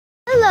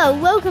Hello,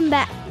 welcome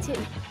back to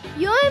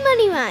Your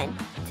Money Run.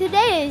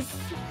 Today is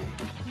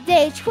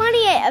day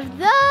 28 of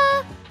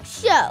the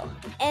show.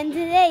 And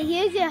today,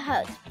 here's your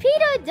host,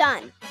 Peter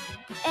Dunn.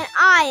 And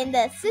I am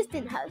the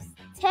assistant host,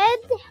 Ted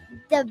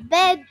the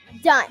Bed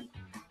Dunn.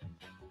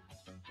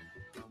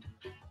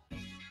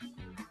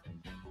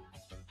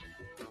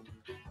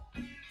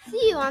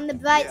 See you on the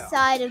bright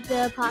side of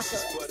the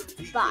apocalypse.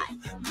 Bye.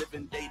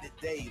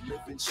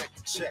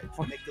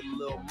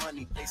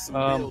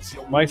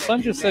 My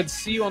son just said,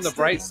 see you on the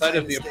bright side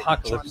of the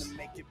apocalypse.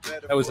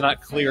 That was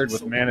not cleared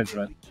with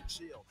management.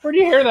 Where do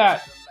you hear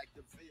that?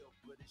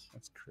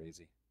 That's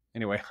crazy.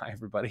 Anyway, hi,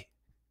 everybody.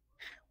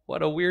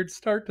 What a weird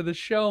start to the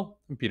show.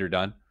 I'm Peter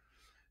Dunn.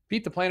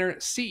 Pete the Planner,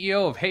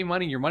 CEO of Hey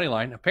Money, Your Money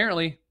Line.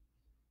 Apparently,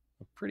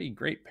 a pretty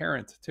great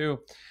parent, too.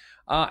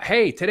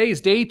 Hey,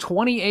 today's day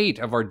 28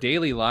 of our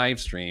daily live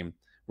stream.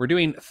 We're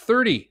doing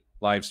 30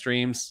 live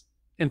streams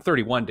in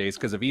 31 days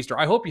because of Easter.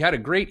 I hope you had a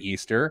great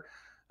Easter.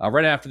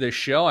 Right after this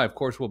show, I, of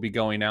course, will be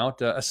going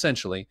out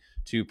essentially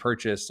to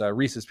purchase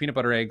Reese's peanut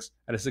butter eggs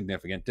at a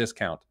significant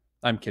discount.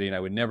 I'm kidding. I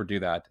would never do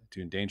that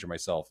to endanger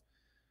myself,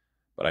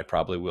 but I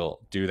probably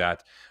will do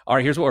that. All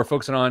right, here's what we're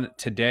focusing on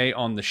today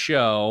on the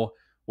show.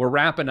 We're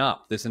wrapping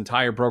up this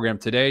entire program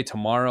today,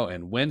 tomorrow,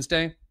 and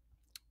Wednesday.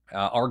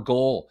 Our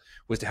goal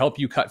was to help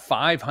you cut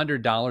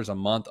 $500 a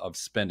month of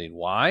spending.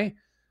 Why?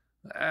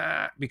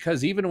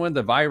 Because even when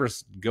the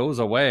virus goes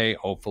away,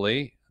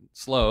 hopefully,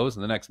 slows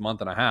in the next month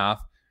and a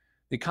half,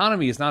 the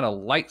economy is not a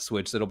light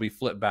switch that'll be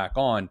flipped back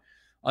on.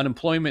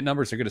 Unemployment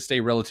numbers are going to stay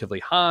relatively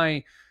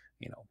high.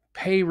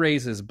 Pay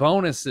raises,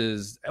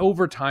 bonuses,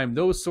 overtime,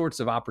 those sorts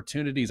of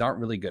opportunities aren't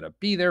really going to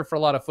be there for a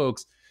lot of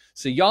folks.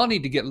 So y'all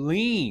need to get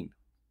lean.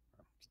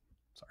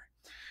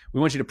 We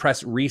want you to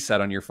press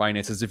reset on your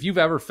finances. If you've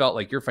ever felt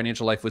like your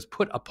financial life was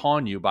put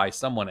upon you by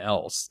someone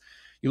else,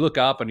 you look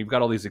up and you've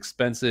got all these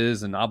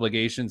expenses and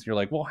obligations. And you're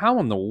like, well, how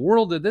in the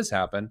world did this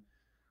happen?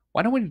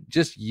 Why don't we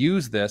just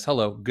use this?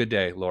 Hello, good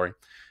day, Lori.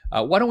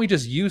 Why don't we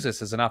just use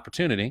this as an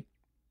opportunity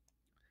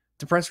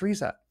to press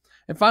reset?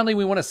 And finally,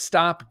 we want to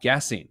stop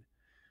guessing.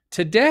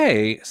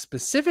 Today,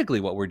 specifically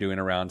what we're doing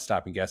around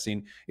stopping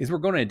guessing is we're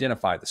going to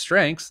identify the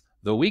strengths,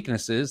 the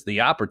weaknesses, the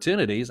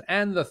opportunities,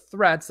 and the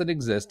threats that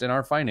exist in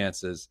our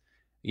finances.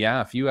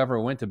 Yeah, if you ever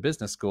went to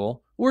business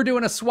school, we're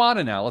doing a SWOT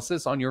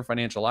analysis on your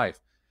financial life.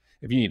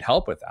 If you need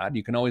help with that,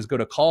 you can always go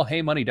to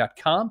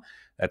callheymoney.com.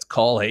 That's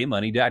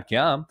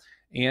callheymoney.com.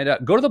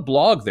 And go to the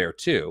blog there,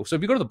 too. So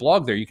if you go to the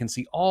blog there, you can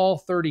see all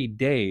 30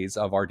 days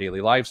of our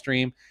daily live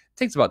stream. It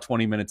takes about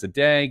 20 minutes a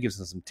day, gives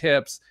us some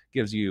tips,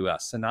 gives you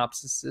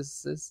synopses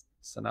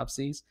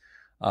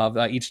of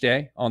each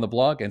day on the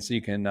blog. And so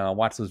you can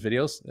watch those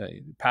videos,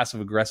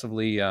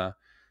 passive-aggressively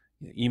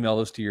email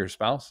those to your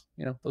spouse,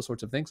 those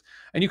sorts of things.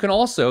 And you can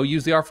also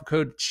use the offer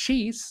code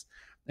CHEESE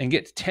and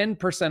get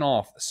 10%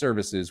 off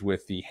services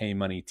with the Hey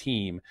Money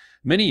team.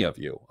 Many of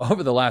you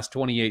over the last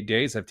 28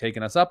 days have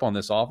taken us up on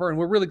this offer, and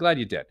we're really glad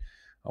you did.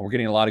 We're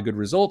getting a lot of good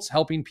results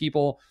helping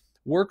people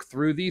work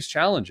through these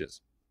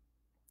challenges.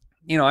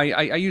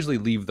 I usually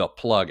leave the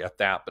plug at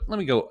that, but let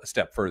me go a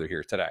step further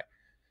here today.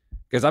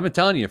 Because I've been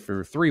telling you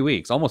for 3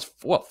 weeks, almost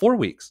 4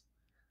 weeks,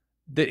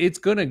 that it's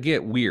going to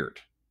get weird.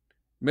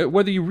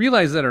 Whether you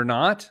realize that or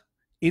not,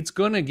 it's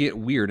going to get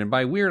weird. And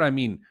by weird, I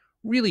mean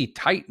really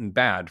tight and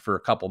bad for a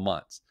couple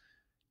months.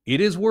 It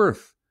is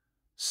worth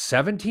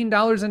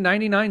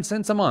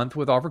 $17.99 a month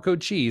with offer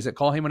code CHEESE at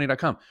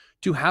callheymoney.com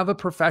to have a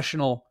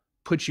professional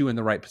put you in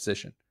the right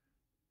position.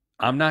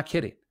 I'm not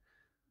kidding.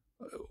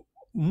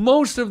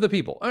 Most of the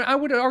people, I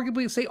would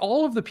arguably say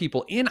all of the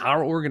people in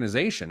our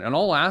organization and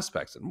all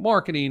aspects of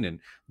marketing and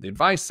the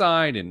advice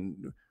side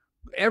and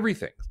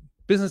everything,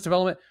 business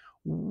development,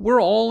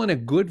 we're all in a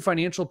good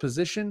financial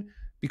position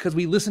because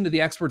we listen to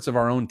the experts of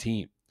our own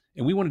team.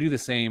 And we want to do the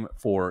same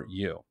for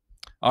you.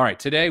 All right,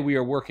 today we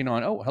are working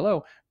on,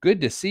 hello, good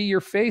to see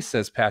your face,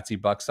 says Patsy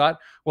Bucksot.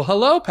 Well,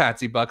 hello,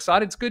 Patsy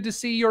Bucksot. It's good to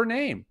see your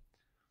name.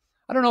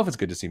 I don't know if it's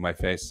good to see my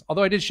face,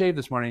 although I did shave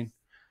this morning.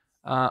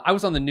 I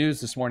was on the news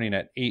this morning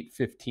at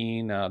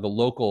 8:15, the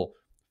local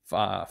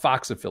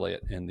Fox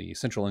affiliate in the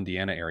central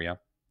Indiana area.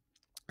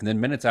 And then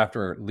minutes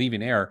after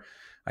leaving air,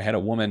 I had a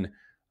woman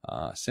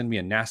send me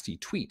a nasty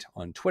tweet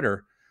on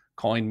Twitter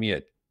calling me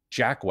a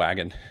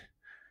jackwagon,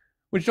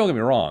 which don't get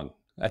me wrong.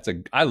 I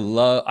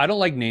don't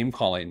like name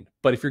calling,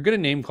 but if you're going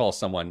to name call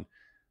someone,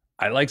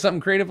 I like something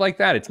creative like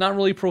that. It's not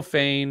really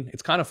profane.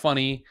 It's kind of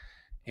funny.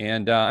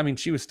 And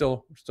she was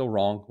still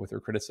wrong with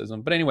her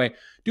criticism. But anyway,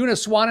 doing a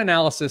SWOT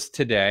analysis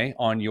today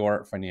on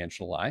your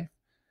financial life.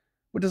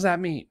 What does that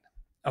mean?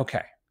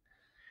 Okay.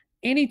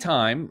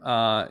 Anytime,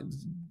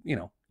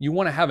 you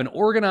want to have an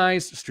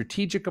organized,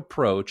 strategic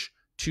approach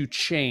to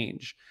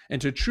change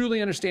and to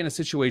truly understand the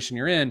situation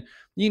you're in,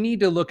 you need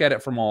to look at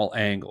it from all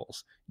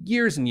angles.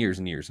 Years and years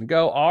and years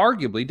ago,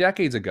 arguably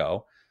decades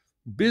ago,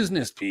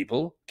 business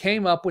people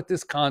came up with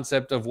this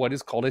concept of what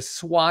is called a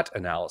SWOT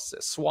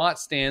analysis. SWOT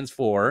stands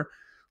for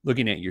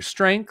looking at your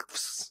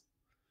strengths,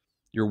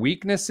 your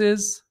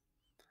weaknesses,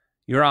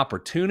 your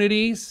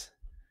opportunities,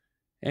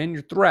 and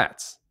your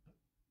threats.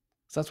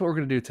 So that's what we're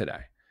going to do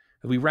today.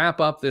 If we wrap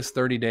up this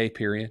 30-day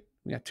period,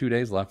 we got 2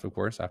 days left, of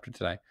course, after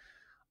today.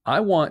 I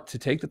want to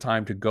take the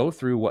time to go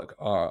through what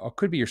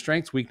could be your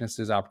strengths,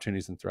 weaknesses,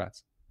 opportunities, and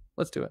threats.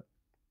 Let's do it.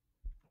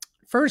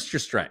 First, your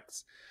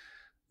strengths.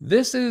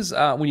 This is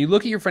when you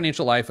look at your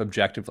financial life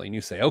objectively and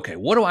you say, okay,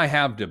 what do I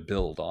have to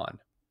build on?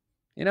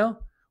 You know,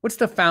 what's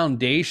the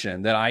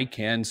foundation that I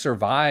can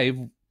survive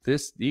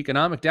this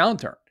economic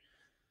downturn?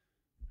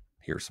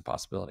 Here's some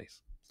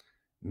possibilities.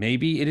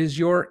 Maybe it is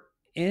your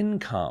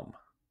income.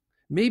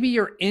 Maybe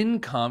your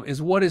income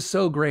is what is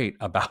so great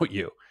about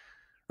you,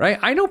 right?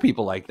 I know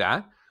people like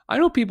that. I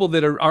know people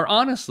that are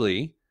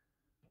honestly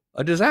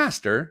a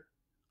disaster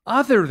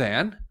other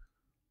than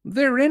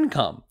their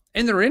income.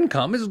 And their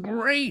income is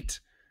great.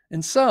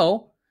 And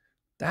so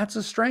that's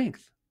a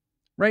strength,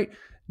 right?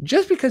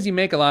 Just because you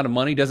make a lot of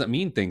money doesn't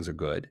mean things are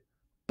good.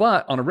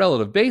 But on a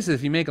relative basis,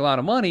 if you make a lot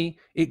of money,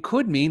 it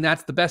could mean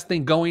that's the best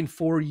thing going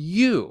for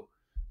you.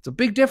 It's a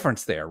big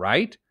difference there,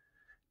 right?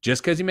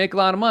 Just because you make a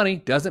lot of money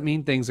doesn't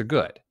mean things are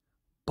good.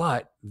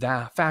 But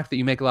the fact that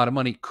you make a lot of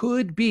money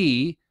could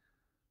be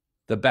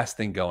the best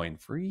thing going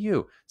for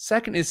you.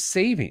 Second is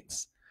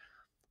savings.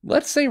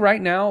 Let's say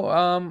right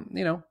now,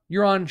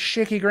 you're on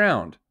shaky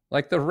ground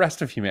like the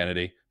rest of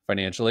humanity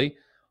financially,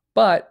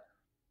 but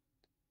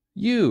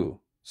you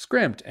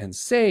scrimped and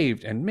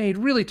saved and made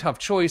really tough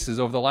choices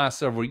over the last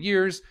several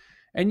years,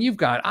 and you've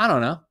got,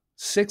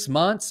 6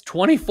 months,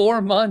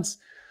 24 months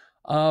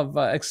of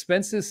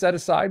expenses set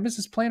aside.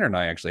 Mrs. Planner and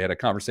I actually had a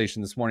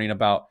conversation this morning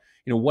about,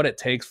 what it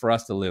takes for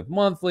us to live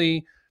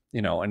monthly,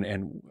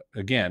 and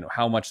again,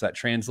 how much that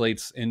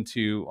translates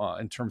into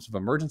in terms of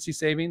emergency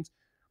savings.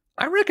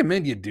 I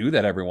recommend you do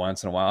that every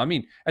once in a while. I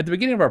mean, at the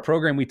beginning of our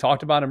program, we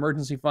talked about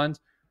emergency funds.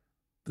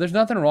 But there's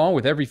nothing wrong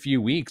with every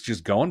few weeks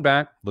just going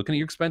back, looking at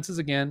your expenses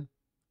again,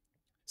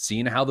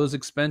 seeing how those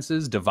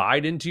expenses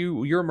divide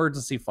into your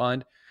emergency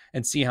fund,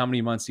 and see how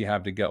many months you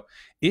have to go.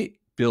 It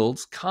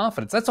builds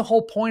confidence. That's the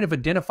whole point of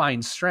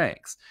identifying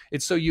strengths.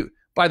 It's so you,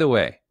 by the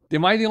way,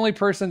 am I the only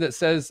person that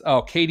says,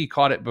 oh, Katie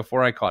caught it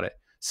before I caught it?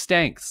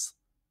 Stanks.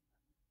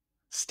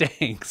 All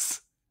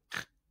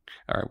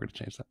right, we're going to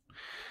change that.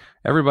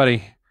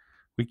 Everybody,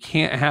 we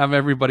can't have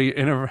everybody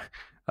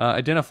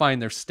identifying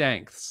their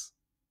strengths.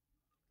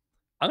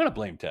 I'm going to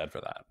blame Ted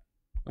for that.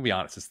 I'll be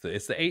honest.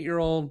 It's the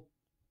 8-year-old,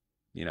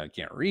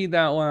 can't read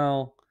that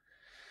well.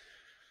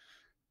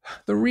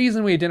 The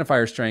reason we identify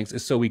our strengths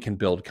is so we can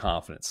build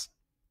confidence.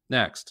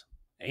 Next,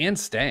 and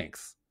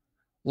strengths.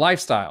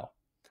 Lifestyle.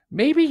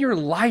 Maybe your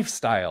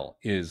lifestyle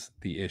is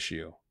the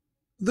issue.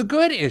 The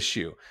good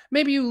issue.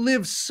 Maybe you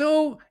live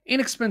so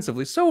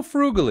inexpensively, so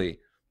frugally,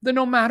 that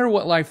no matter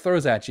what life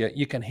throws at you,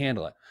 you can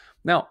handle it.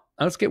 Now,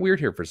 let's get weird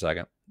here for a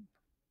second.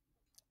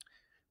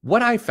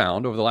 What I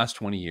found over the last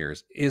 20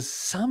 years is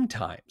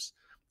sometimes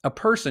a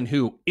person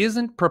who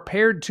isn't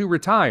prepared to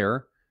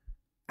retire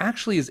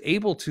actually is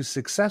able to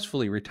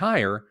successfully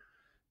retire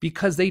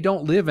because they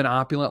don't live an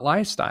opulent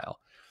lifestyle.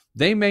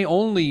 They may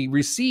only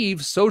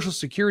receive Social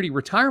Security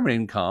retirement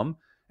income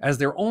as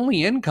their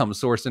only income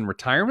source in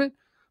retirement,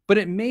 but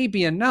it may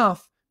be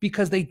enough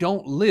because they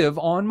don't live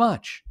on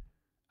much.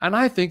 And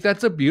I think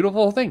that's a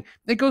beautiful thing.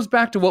 It goes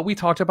back to what we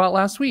talked about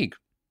last week.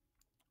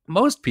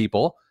 Most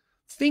people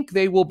think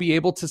they will be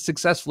able to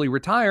successfully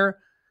retire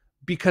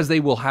because they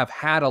will have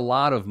had a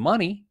lot of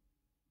money.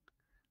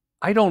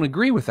 I don't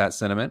agree with that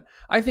sentiment.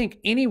 I think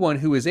anyone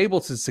who is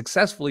able to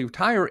successfully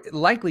retire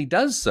likely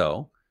does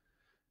so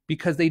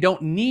because they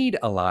don't need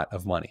a lot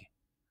of money,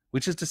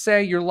 which is to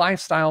say your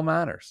lifestyle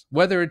matters,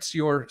 whether it's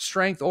your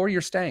strength or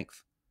your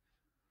strength.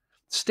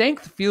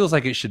 Strength feels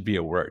like it should be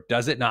a word,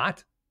 does it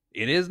not?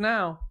 It is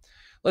now.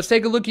 Let's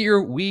take a look at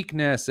your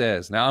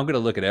weaknesses. Now I'm going to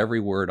look at every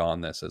word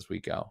on this as we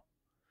go.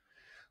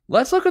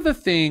 Let's look at the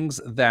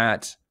things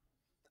that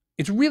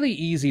it's really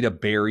easy to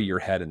bury your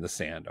head in the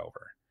sand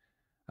over.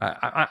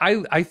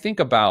 I think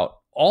about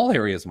all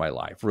areas of my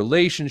life,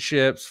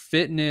 relationships,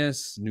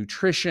 fitness,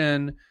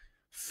 nutrition,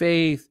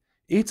 faith.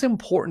 It's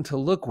important to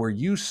look where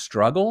you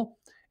struggle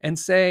and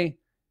say,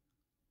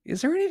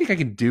 is there anything I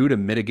can do to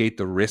mitigate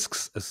the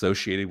risks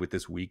associated with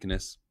this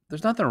weakness?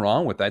 There's nothing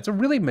wrong with that. It's a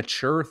really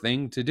mature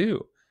thing to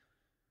do.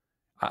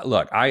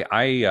 Look,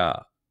 I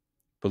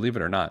believe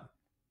it or not,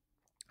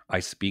 I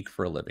speak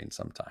for a living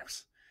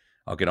sometimes.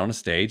 I'll get on a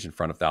stage in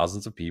front of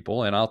thousands of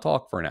people and I'll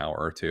talk for an hour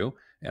or two,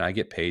 and I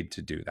get paid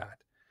to do that.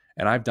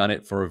 And I've done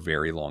it for a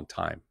very long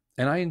time,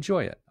 and I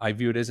enjoy it. I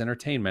view it as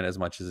entertainment as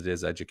much as it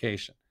is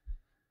education.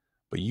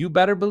 But you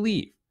better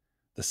believe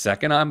the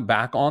second I'm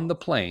back on the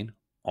plane,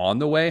 on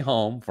the way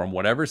home from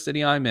whatever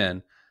city I'm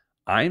in,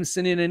 I'm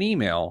sending an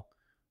email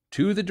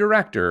to the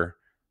director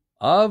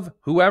of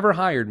whoever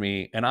hired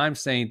me, and I'm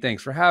saying,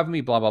 thanks for having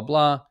me, blah, blah,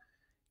 blah.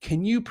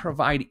 Can you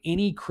provide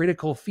any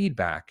critical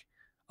feedback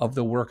of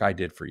the work I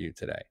did for you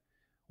today?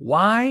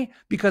 Why?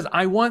 Because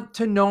I want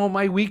to know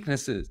my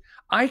weaknesses.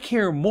 I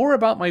care more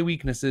about my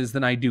weaknesses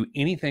than I do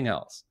anything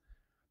else.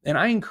 And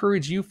I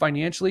encourage you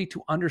financially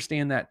to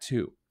understand that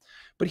too.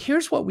 But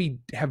here's what we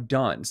have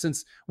done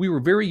since we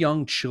were very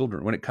young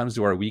children when it comes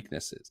to our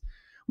weaknesses.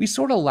 We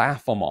sort of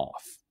laugh them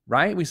off,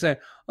 right? We say,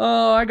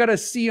 oh, I got a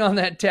C on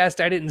that test.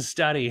 I didn't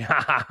study.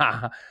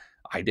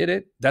 I did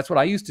it. That's what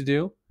I used to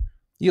do.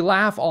 You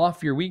laugh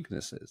off your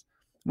weaknesses.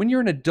 When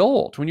you're an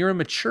adult, when you're a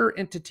mature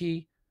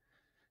entity,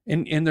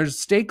 and there's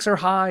stakes are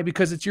high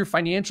because it's your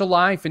financial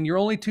life and your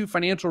only two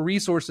financial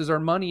resources are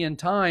money and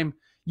time,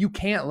 you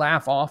can't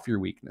laugh off your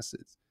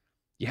weaknesses.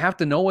 You have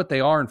to know what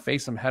they are and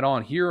face them head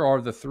on. Here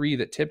are the three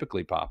that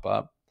typically pop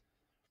up.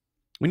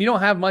 When you don't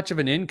have much of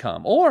an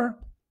income, or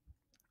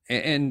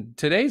in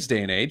today's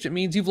day and age, it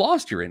means you've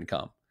lost your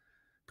income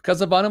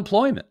because of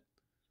unemployment.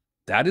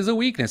 That is a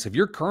weakness. If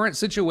your current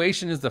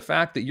situation is the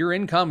fact that your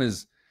income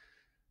is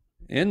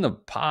in the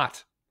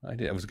pot,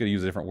 I was going to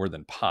use a different word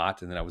than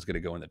pot, and then I was going to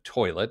go in the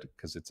toilet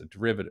because it's a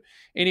derivative.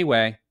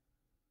 Anyway,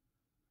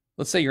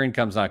 let's say your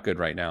income's not good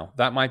right now.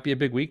 That might be a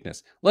big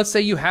weakness. Let's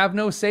say you have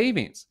no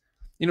savings.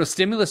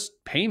 Stimulus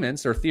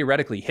payments are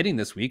theoretically hitting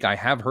this week. I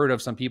have heard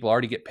of some people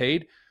already get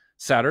paid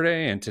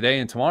Saturday and today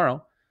and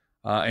tomorrow,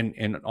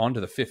 and on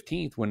to the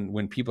 15th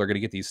when people are going to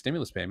get these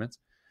stimulus payments.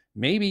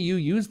 Maybe you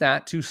use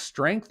that to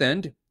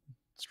strengthened,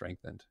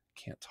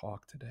 can't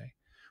talk today,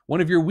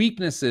 one of your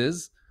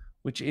weaknesses,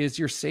 which is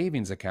your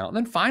savings account.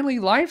 And then finally,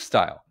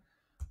 lifestyle.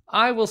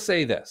 I will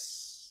say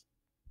this,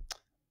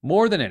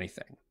 more than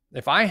anything,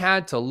 if I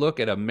had to look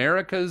at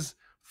America's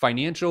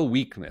financial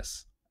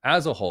weakness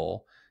as a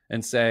whole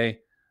and say,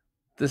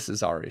 this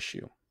is our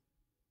issue,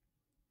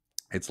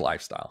 it's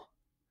lifestyle.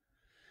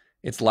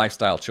 It's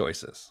lifestyle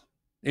choices.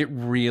 It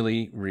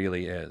really,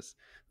 really is.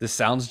 This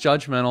sounds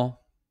judgmental.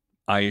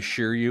 I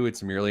assure you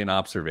it's merely an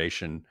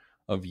observation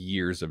of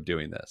years of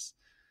doing this.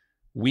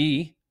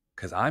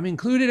 Because I'm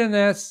included in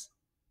this,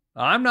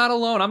 I'm not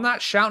alone. I'm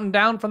not shouting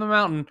down from the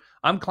mountain.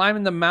 I'm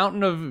climbing the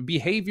mountain of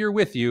behavior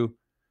with you.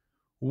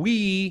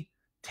 We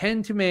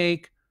tend to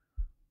make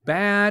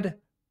bad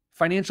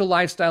financial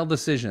lifestyle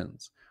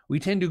decisions. We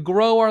tend to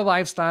grow our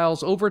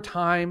lifestyles over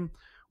time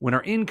when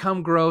our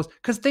income grows.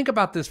 Because think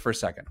about this for a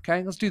second,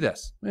 okay? Let's do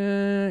this.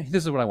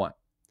 This is what I want.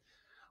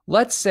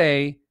 Let's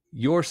say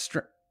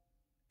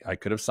I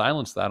could have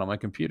silenced that on my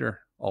computer.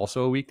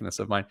 Also a weakness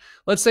of mine.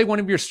 Let's say one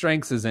of your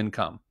strengths is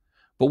income,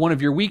 but one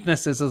of your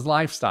weaknesses is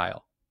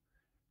lifestyle.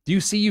 Do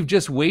you see you've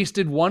just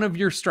wasted one of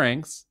your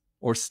strengths,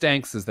 or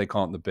stanks as they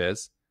call it in the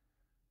biz,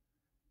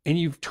 and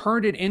you've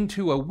turned it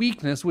into a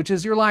weakness, which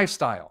is your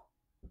lifestyle?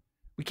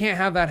 We can't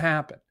have that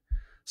happen.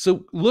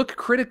 So look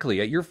critically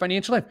at your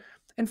financial life.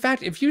 In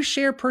fact, if you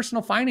share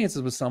personal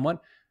finances with someone,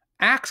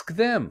 ask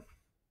them.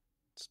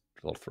 It's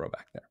a little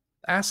throwback there.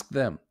 Ask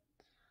them.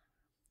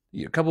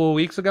 A couple of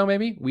weeks ago,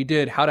 maybe, we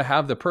did how to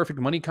have the perfect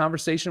money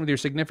conversation with your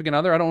significant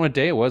other. I don't know what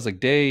day it was, like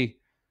day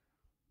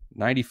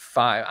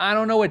 95. I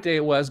don't know what day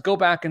it was. Go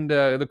back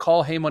into the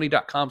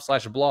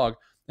callheymoney.com/blog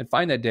and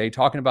find that day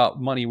talking about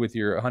money with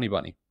your honey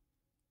bunny.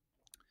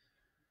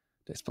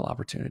 Did I spell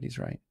opportunities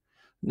right?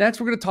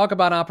 Next, we're going to talk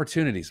about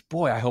opportunities.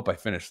 Boy, I hope I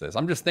finished this.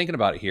 I'm just thinking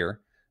about it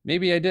here.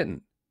 Maybe I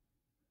didn't.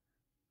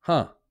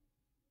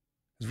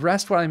 Is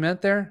rest what I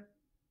meant there?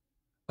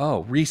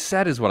 Oh,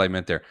 reset is what I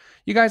meant there.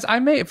 You guys,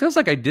 it feels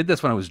like I did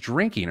this when I was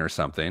drinking or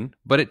something,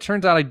 but it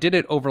turns out I did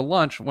it over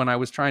lunch when I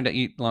was trying to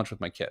eat lunch with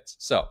my kids.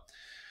 So,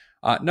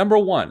 number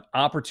one,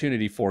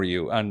 opportunity for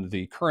you on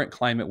the current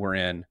climate we're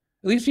in.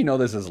 At least you know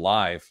this is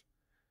live.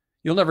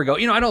 You'll never go,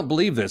 I don't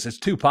believe this. It's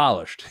too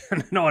polished.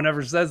 No one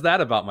ever says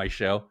that about my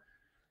show.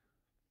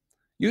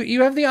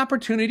 You have the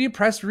opportunity to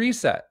press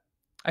reset.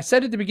 I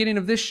said at the beginning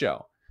of this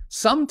show,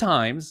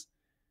 sometimes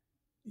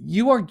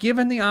you are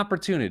given the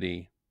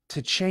opportunity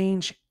to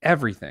change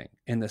everything,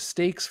 and the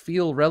stakes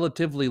feel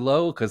relatively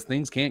low because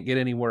things can't get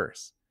any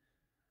worse.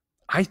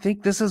 I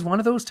think this is one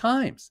of those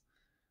times.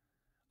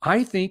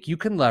 I think you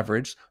can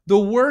leverage the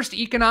worst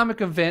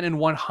economic event in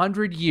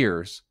 100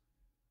 years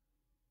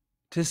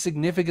to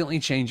significantly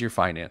change your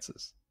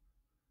finances.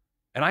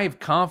 And I have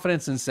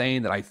confidence in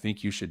saying that I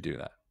think you should do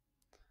that.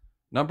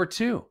 Number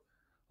two,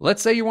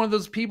 let's say you're one of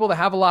those people that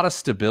have a lot of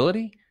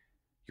stability.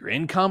 Your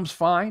income's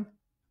fine.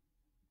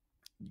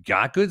 You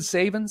got good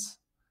savings.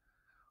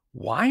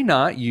 Why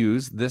not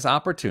use this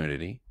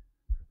opportunity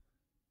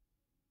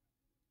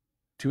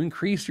to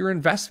increase your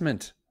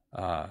investment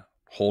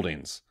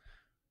holdings,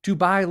 to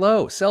buy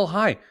low, sell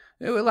high?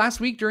 Last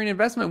week during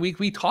investment week,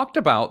 we talked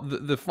about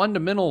the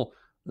fundamental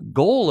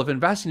goal of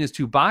investing is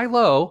to buy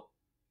low,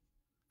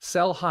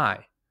 sell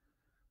high.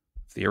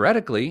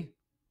 Theoretically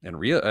and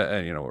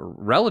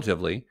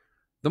relatively,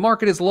 the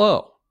market is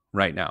low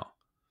right now.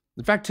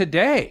 In fact,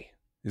 today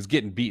is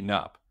getting beaten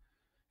up.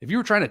 If you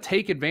were trying to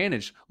take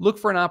advantage, look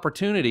for an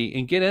opportunity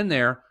and get in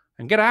there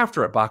and get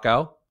after it,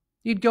 bucko,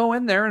 you'd go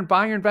in there and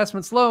buy your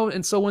investments low.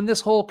 And so when this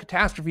whole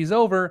catastrophe is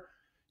over,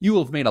 you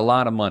will have made a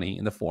lot of money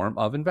in the form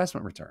of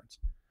investment returns.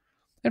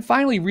 And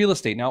finally, real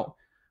estate. Now,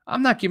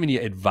 I'm not giving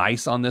you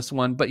advice on this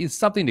one, but it's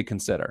something to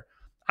consider.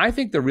 I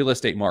think the real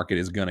estate market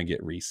is going to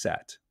get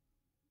reset.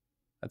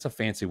 That's a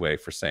fancy way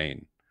for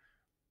saying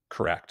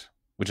correct,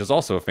 which is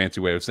also a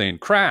fancy way of saying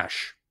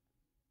crash.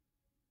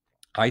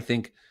 I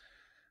think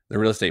the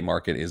real estate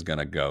market is going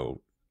to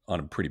go on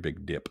a pretty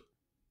big dip.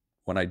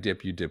 When I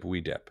dip, you dip,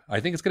 we dip. I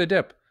think it's going to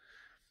dip.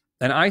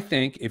 And I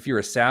think if you're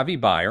a savvy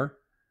buyer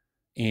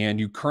and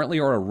you currently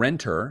are a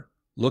renter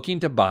looking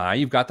to buy,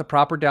 you've got the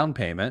proper down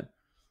payment,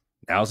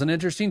 now's an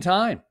interesting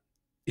time.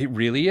 It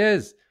really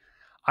is.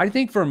 I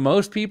think for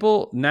most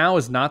people, now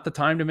is not the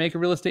time to make a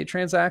real estate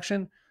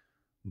transaction.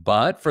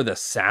 But for the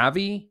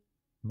savvy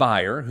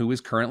buyer who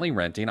is currently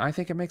renting, I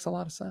think it makes a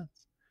lot of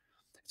sense.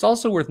 It's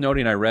also worth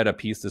noting, I read a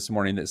piece this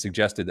morning that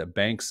suggested that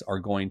banks are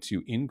going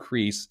to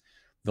increase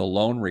the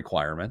loan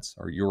requirements,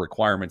 or your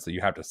requirements that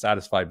you have to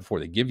satisfy before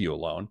they give you a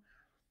loan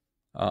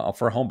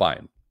for home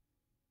buying.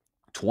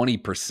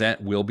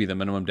 20% will be the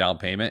minimum down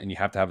payment, and you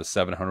have to have a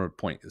 700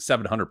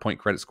 point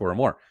credit score or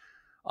more.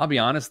 I'll be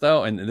honest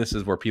though, and this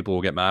is where people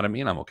will get mad at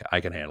me, and I'm okay. I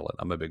can handle it.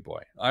 I'm a big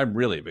boy. I'm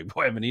really a big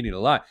boy. I've been eating a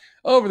lot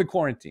over the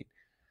quarantine.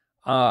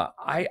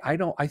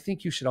 I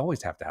think you should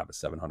always have to have a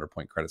 700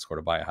 point credit score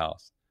to buy a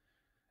house.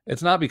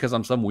 It's not because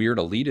I'm some weird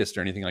elitist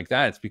or anything like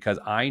that. It's because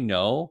I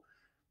know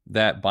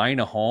that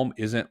buying a home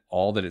isn't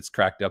all that it's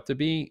cracked up to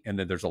be, and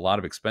that there's a lot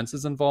of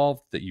expenses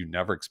involved that you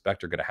never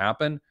expect are going to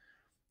happen.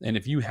 And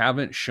if you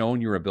haven't shown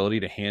your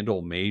ability to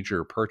handle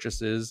major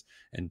purchases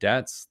and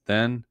debts,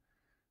 then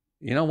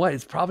you know what?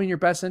 It's probably in your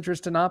best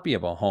interest to not be a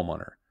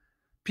homeowner.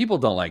 People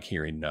don't like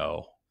hearing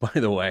no, by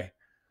the way.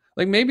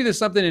 Like maybe there's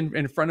something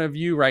in front of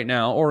you right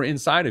now, or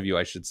inside of you,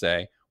 I should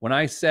say, when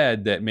I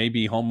said that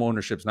maybe home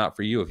ownership's not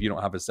for you if you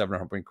don't have a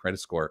 700 point credit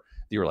score,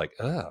 you were like,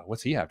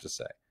 what's he have to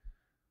say?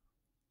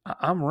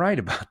 I'm right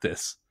about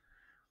this.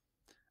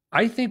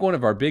 I think one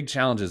of our big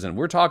challenges, and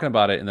we're talking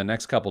about it in the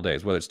next couple of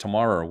days, whether it's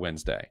tomorrow or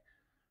Wednesday,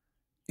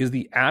 is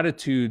the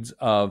attitudes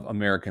of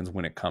Americans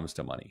when it comes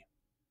to money.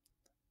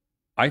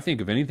 I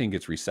think if anything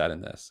gets reset in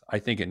this, I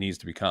think it needs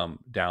to become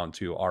down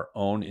to our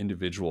own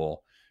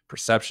individual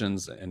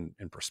perceptions and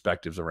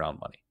perspectives around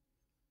money.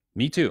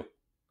 Me too.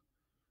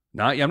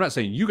 I'm not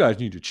saying you guys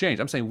need to change.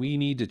 I'm saying we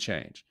need to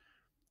change.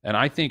 And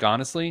I think,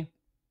 honestly,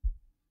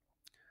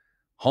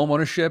 home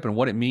ownership and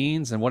what it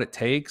means and what it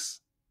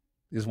takes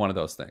is one of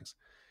those things.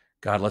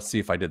 God, let's see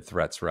if I did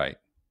threats right.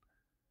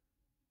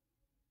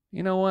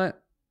 You know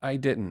what? I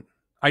didn't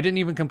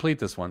even complete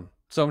this one.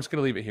 So I'm just going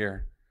to leave it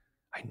here.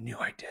 I knew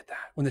I did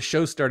that. When the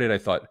show started, I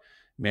thought,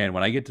 man,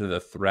 when I get to the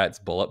threats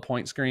bullet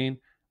point screen,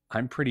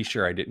 I'm pretty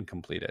sure I didn't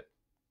complete it.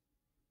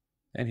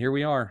 And here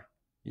we are,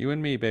 you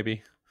and me,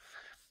 baby.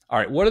 All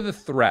right, what are the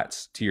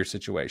threats to your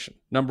situation?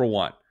 Number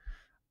one,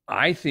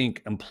 I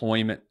think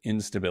employment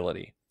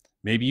instability.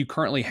 Maybe you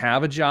currently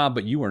have a job,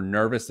 but you are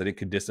nervous that it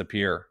could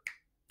disappear.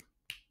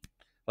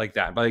 Like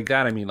that. By like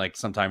that, I mean like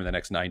sometime in the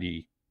next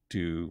 90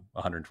 to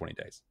 120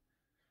 days.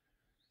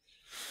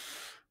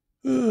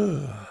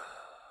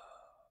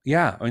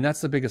 Yeah, I mean,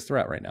 that's the biggest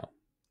threat right now,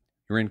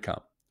 your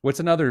income. What's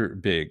another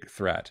big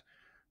threat?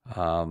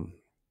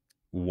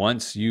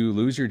 Once you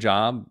lose your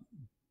job,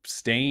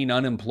 staying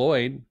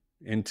unemployed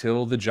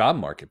until the job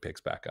market picks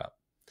back up.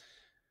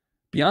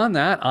 Beyond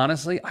that,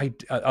 honestly,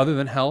 other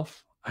than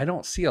health, I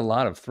don't see a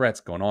lot of threats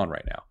going on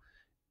right now.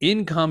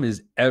 Income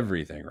is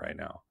everything right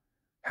now.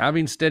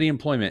 Having steady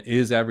employment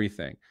is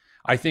everything.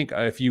 I think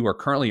if you are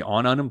currently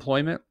on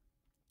unemployment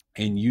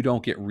and you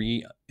don't get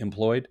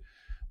re-employed,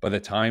 by the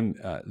time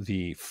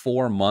the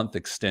 4-month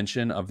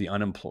extension of the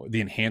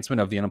enhancement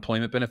of the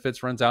unemployment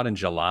benefits runs out in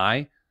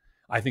July,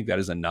 I think that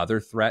is another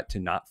threat to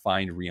not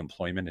find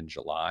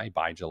reemployment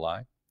by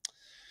July.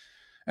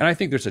 And I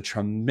think there's a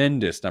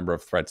tremendous number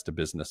of threats to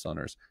business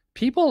owners.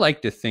 People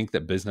like to think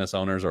that business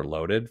owners are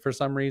loaded for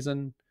some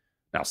reason.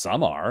 Now,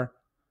 some are,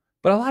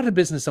 but a lot of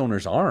business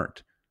owners aren't.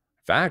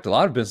 In fact, a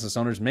lot of business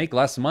owners make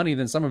less money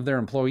than some of their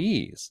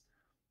employees.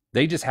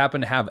 They just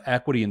happen to have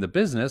equity in the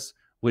business,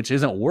 which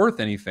isn't worth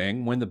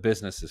anything when the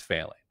business is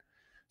failing.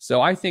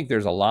 So I think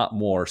there's a lot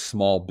more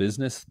small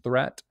business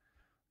threat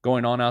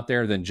going on out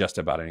there than just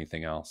about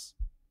anything else.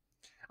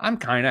 I'm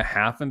kind of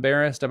half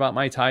embarrassed about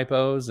my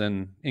typos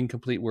and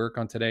incomplete work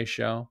on today's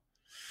show.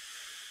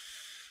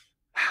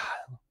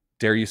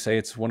 Dare you say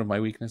it's one of my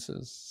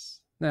weaknesses?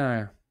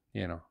 Nah,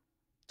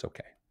 it's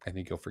okay. I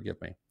think you'll forgive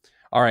me.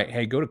 All right.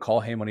 Hey, go to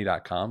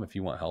callheymoney.com if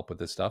you want help with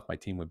this stuff. My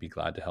team would be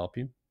glad to help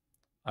you.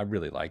 I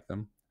really like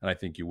them, and I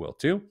think you will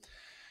too.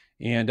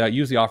 And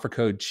use the offer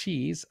code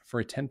CHEESE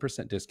for a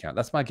 10% discount.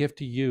 That's my gift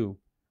to you.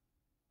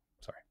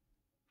 Sorry.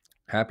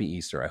 Happy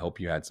Easter. I hope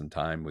you had some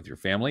time with your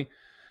family.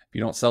 If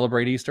you don't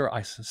celebrate Easter,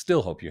 I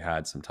still hope you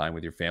had some time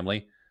with your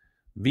family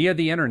via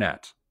the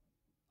internet.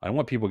 I don't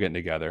want people getting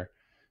together.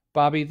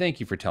 Bobby, thank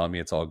you for telling me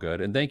it's all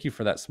good. And thank you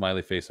for that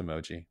smiley face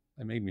emoji.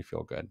 That made me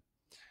feel good.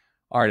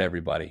 All right,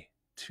 everybody.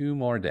 2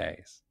 more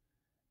days.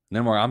 And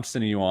then I'm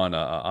sending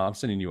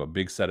you a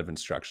big set of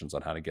instructions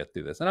on how to get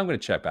through this. And I'm going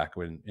to check back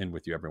in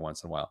with you every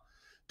once in a while.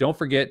 Don't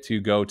forget to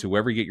go to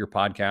wherever you get your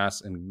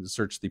podcasts and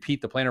search the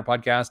Pete the Planner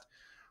podcast.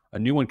 A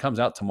new one comes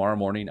out tomorrow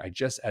morning. I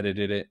just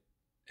edited it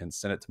and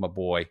sent it to my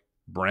boy,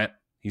 Brent.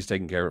 He's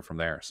taking care of it from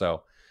there.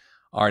 So,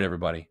 all right,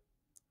 everybody.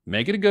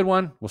 Make it a good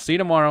one. We'll see you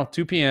tomorrow,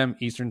 2 p.m.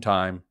 Eastern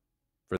Time.